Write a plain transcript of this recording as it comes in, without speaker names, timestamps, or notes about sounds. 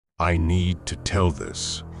I need to tell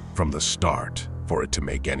this from the start for it to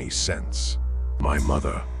make any sense. My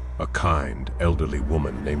mother, a kind, elderly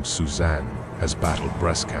woman named Suzanne, has battled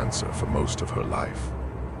breast cancer for most of her life.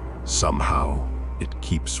 Somehow, it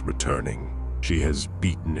keeps returning. She has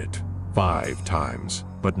beaten it 5 times,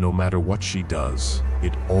 but no matter what she does,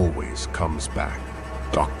 it always comes back.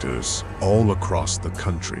 Doctors all across the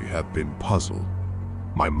country have been puzzled.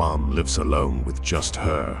 My mom lives alone with just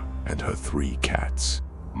her and her 3 cats.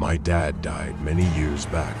 My dad died many years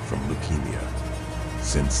back from leukemia.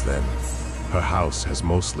 Since then, her house has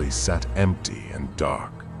mostly sat empty and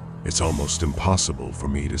dark. It's almost impossible for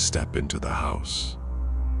me to step into the house.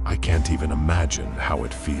 I can't even imagine how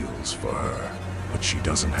it feels for her, but she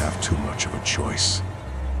doesn't have too much of a choice.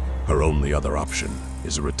 Her only other option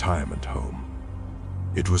is a retirement home.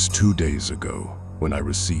 It was 2 days ago when I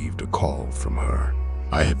received a call from her.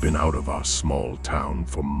 I had been out of our small town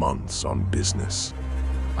for months on business.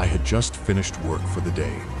 I had just finished work for the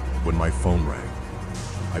day when my phone rang.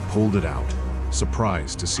 I pulled it out,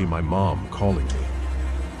 surprised to see my mom calling me.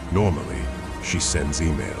 Normally, she sends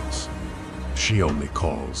emails. She only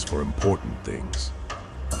calls for important things.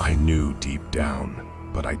 I knew deep down,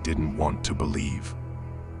 but I didn't want to believe.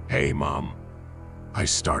 "Hey, Mom," I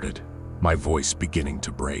started, my voice beginning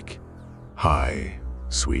to break. "Hi,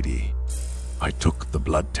 sweetie. I took the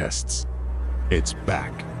blood tests. It's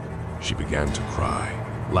back." She began to cry,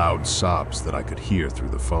 loud sobs that I could hear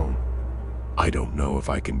through the phone. "I don't know if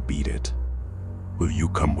I can beat it. Will you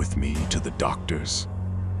come with me to the doctors?"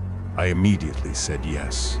 I immediately said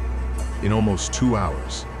yes. In almost 2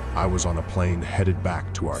 hours, I was on a plane headed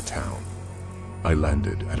back to our town. I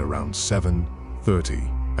landed at around 7:30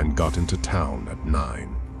 and got into town at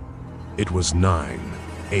 9. It was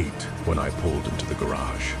 9:08 when I pulled into the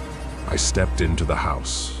garage. I stepped into the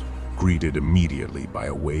house, greeted immediately by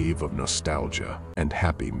a wave of nostalgia and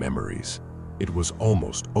happy memories. It was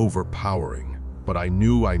almost overpowering, but I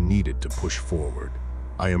knew I needed to push forward.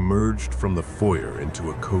 I emerged from the foyer into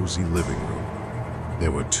a cozy living room.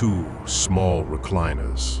 There were 2 small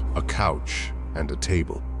recliners, a couch, and a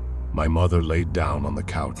table. My mother laid down on the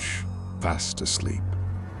couch, fast asleep.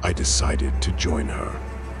 I decided to join her.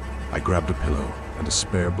 I grabbed a pillow and a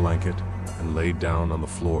spare blanket and laid down on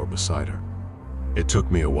the floor beside her. It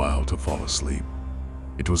took me a while to fall asleep.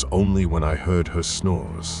 It was only when I heard her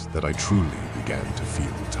snores that I truly began to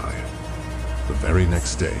feel tired. The very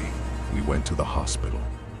next day, we went to the hospital.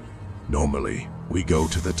 Normally, we go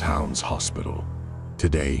to the town's hospital.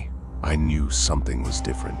 Today, I knew something was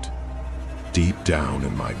different. Deep down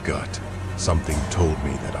in my gut, something told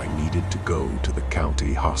me that I needed to go to the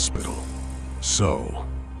county hospital. So,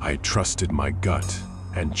 I trusted my gut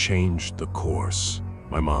and changed the course.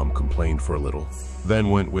 My mom complained for a little, then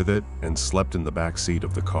went with it and slept in the back seat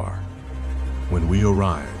of the car. When we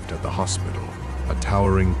arrived at the hospital, a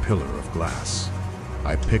towering pillar of glass,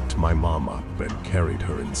 I picked my mom up and carried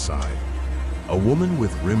her inside. A woman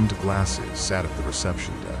with rimmed glasses sat at the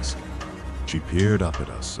reception desk. She peered up at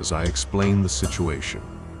us as I explained the situation.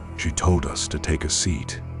 She told us to take a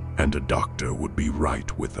seat, and a doctor would be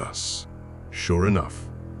right with us. Sure enough,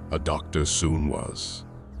 a doctor soon was.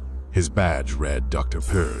 His badge read Dr.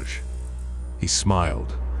 Purge. He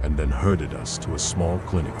smiled and then herded us to a small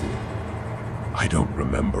clinic room. I don't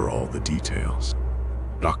remember all the details.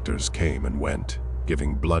 Doctors came and went,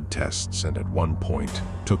 giving blood tests, and at one point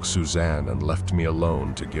took Suzanne and left me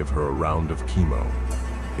alone to give her a round of chemo.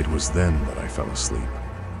 It was then that I fell asleep.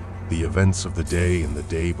 The events of the day and the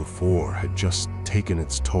day before had just taken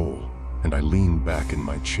its toll, and I leaned back in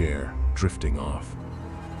my chair, drifting off.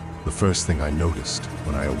 The first thing I noticed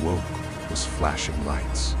when I awoke was flashing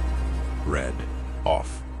lights. Red,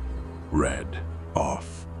 off. Red,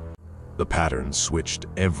 off. The pattern switched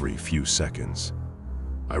every few seconds.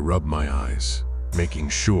 I rubbed my eyes, making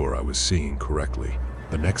sure I was seeing correctly.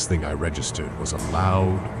 The next thing I registered was a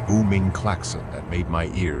loud, booming klaxon that made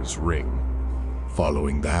my ears ring.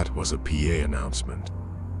 Following that was a PA announcement.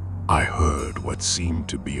 I heard what seemed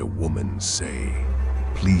to be a woman say,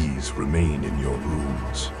 "Please remain in your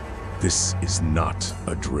rooms. This is not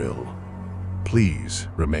a drill. Please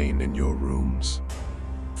remain in your rooms."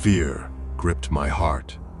 Fear gripped my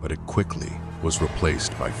heart, but it quickly was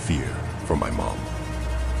replaced by fear for my mom.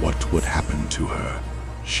 What would happen to her?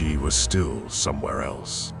 She was still somewhere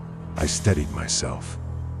else. I steadied myself.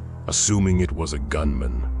 Assuming it was a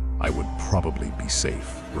gunman, I would probably be safe,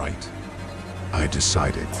 right? I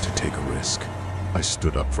decided to take a risk. I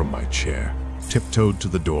stood up from my chair, tiptoed to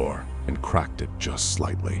the door, and cracked it just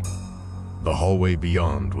slightly. The hallway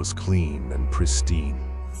beyond was clean and pristine.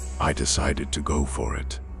 I decided to go for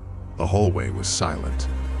it. The hallway was silent.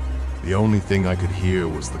 The only thing I could hear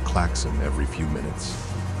was the klaxon every few minutes.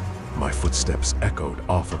 My footsteps echoed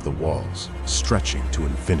off of the walls, stretching to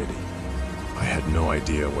infinity. I had no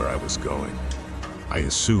idea where I was going. I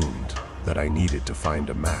assumed that I needed to find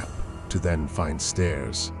a map, to then find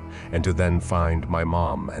stairs, and to then find my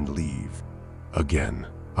mom and leave. Again,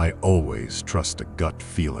 I always trust a gut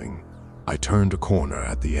feeling. I turned a corner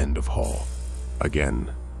at the end of hall.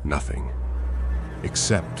 Again, nothing.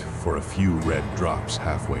 Except for a few red drops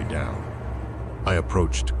halfway down. I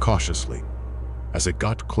approached cautiously. As it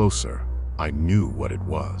got closer, I knew what it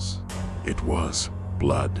was. It was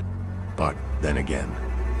blood. But then again,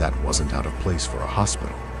 that wasn't out of place for a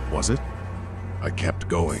hospital, was it? I kept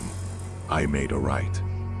going. I made a right.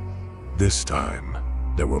 This time,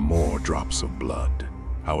 there were more drops of blood.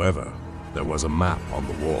 However, there was a map on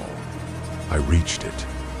the wall. I reached it,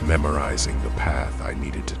 memorizing the path I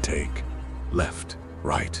needed to take. Left,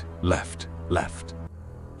 right, left, left.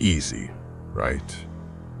 Easy, right?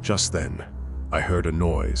 Just then, I heard a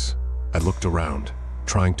noise. I looked around,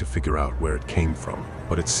 trying to figure out where it came from,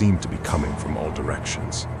 but it seemed to be coming from all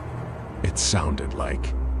directions. It sounded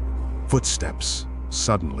like footsteps.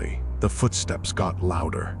 Suddenly, the footsteps got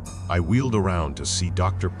louder. I wheeled around to see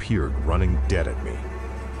Dr. Peard running dead at me.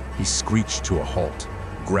 He screeched to a halt,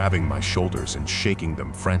 grabbing my shoulders and shaking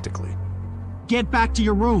them frantically. Get back to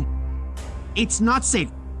your room. It's not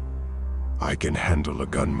safe. I can handle a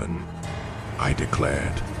gunman, I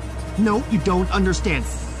declared. No, you don't understand.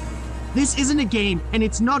 This isn't a game, and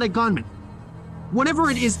it's not a gunman. Whatever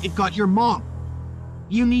it is, it got your mom.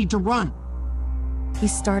 You need to run. He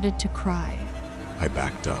started to cry. I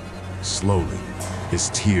backed up. Slowly, his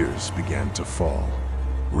tears began to fall.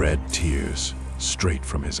 Red tears, straight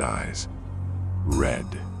from his eyes. Red,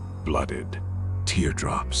 blooded,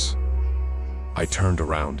 teardrops. I turned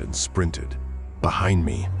around and sprinted. Behind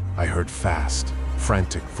me, I heard fast,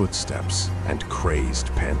 frantic footsteps and crazed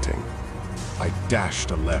panting. I dashed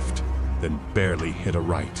a left, then barely hit a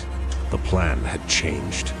right. The plan had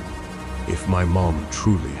changed. If my mom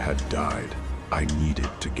truly had died, I needed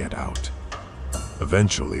to get out.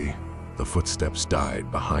 Eventually, the footsteps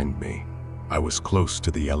died behind me. I was close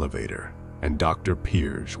to the elevator, and Dr.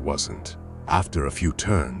 Peard wasn't. After a few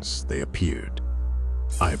turns, they appeared.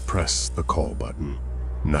 I pressed the call button.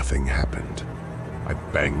 Nothing happened. I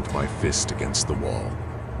banged my fist against the wall.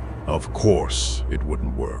 Of course, it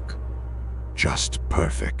wouldn't work. Just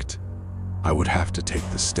perfect. I would have to take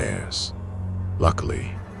the stairs.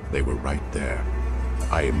 Luckily, they were right there.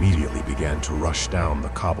 I immediately began to rush down the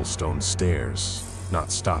cobblestone stairs,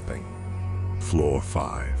 not stopping. Floor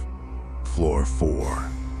 5, floor 4,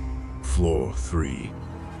 floor 3.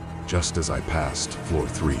 Just as I passed floor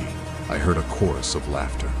 3, I heard a chorus of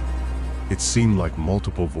laughter. It seemed like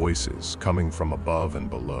multiple voices coming from above and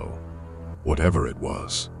below. Whatever it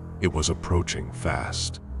was approaching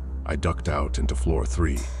fast. I ducked out into floor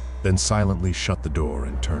 3, then silently shut the door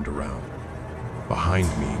and turned around. Behind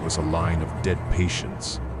me was a line of dead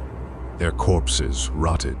patients. Their corpses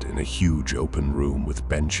rotted in a huge open room with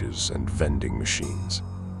benches and vending machines.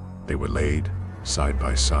 They were laid side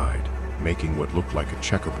by side, making what looked like a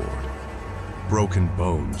checkerboard. Broken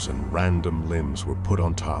bones and random limbs were put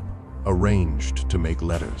on top, arranged to make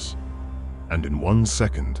letters. And in 1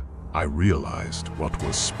 second, I realized what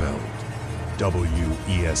was spelled.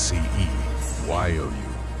 WESCEYOU.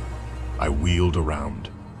 I wheeled around,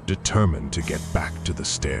 determined to get back to the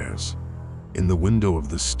stairs. In the window of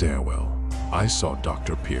the stairwell, I saw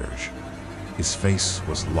Dr. Peard. His face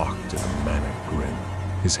was locked in a manic grin,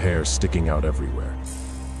 his hair sticking out everywhere.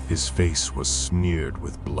 His face was smeared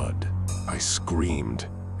with blood. I screamed,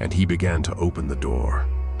 and he began to open the door.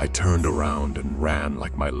 I turned around and ran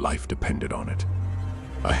like my life depended on it.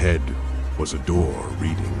 Ahead was a door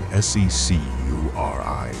reading SECURITY.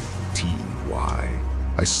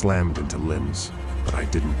 I slammed into limbs, but I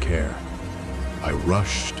didn't care. I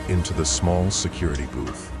rushed into the small security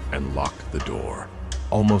booth and locked the door.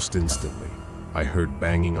 Almost instantly, I heard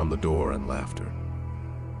banging on the door and laughter.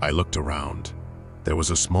 I looked around. There was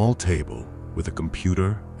a small table with a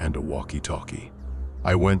computer and a walkie-talkie.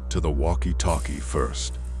 I went to the walkie-talkie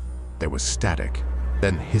first. There was static,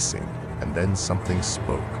 then hissing, and then something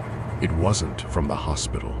spoke. It wasn't from the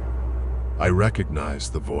hospital. I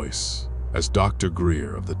recognized the voice as Dr.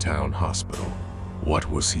 Greer of the town hospital. What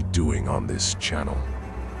was he doing on this channel?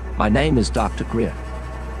 My name is Dr. Greer.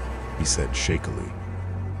 He said shakily.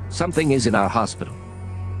 Something is in our hospital.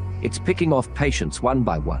 It's picking off patients one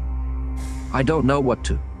by one. I don't know what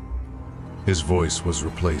to. His voice was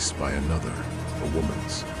replaced by another, a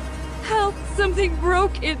woman's. Help! Something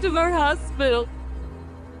broke into our hospital.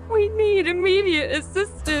 We need immediate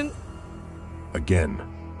assistance. Again,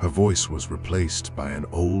 Her voice was replaced by an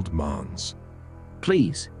old man's.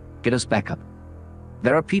 Please, get us back up.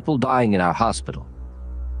 There are people dying in our hospital.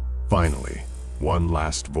 Finally, one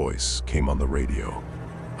last voice came on the radio.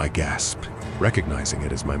 I gasped, recognizing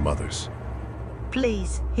it as my mother's.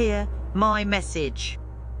 Please, hear my message.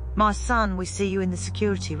 My son, we see you in the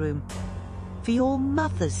security room. For your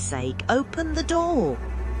mother's sake, open the door.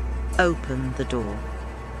 Open the door.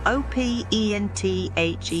 OPENTHEDOORNOW.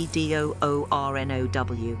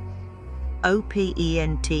 OPENTHEDOOR.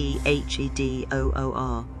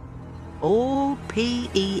 OPENTHEDOR.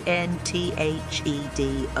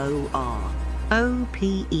 OPENTADOOAR.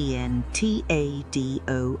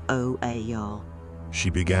 She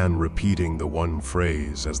began repeating the one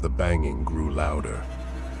phrase as the banging grew louder.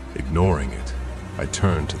 Ignoring it, I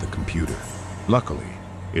turned to the computer. Luckily,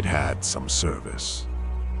 it had some service.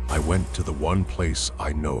 I went to the one place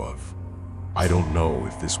I know of. I don't know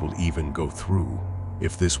if this will even go through,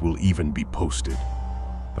 if this will even be posted,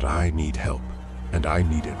 but I need help, and I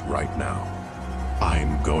need it right now.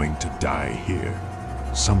 I'm going to die here.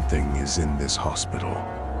 Something is in this hospital.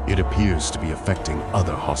 It appears to be affecting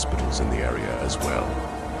other hospitals in the area as well.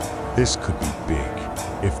 This could be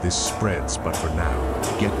big if this spreads, but for now,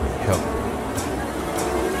 get me help.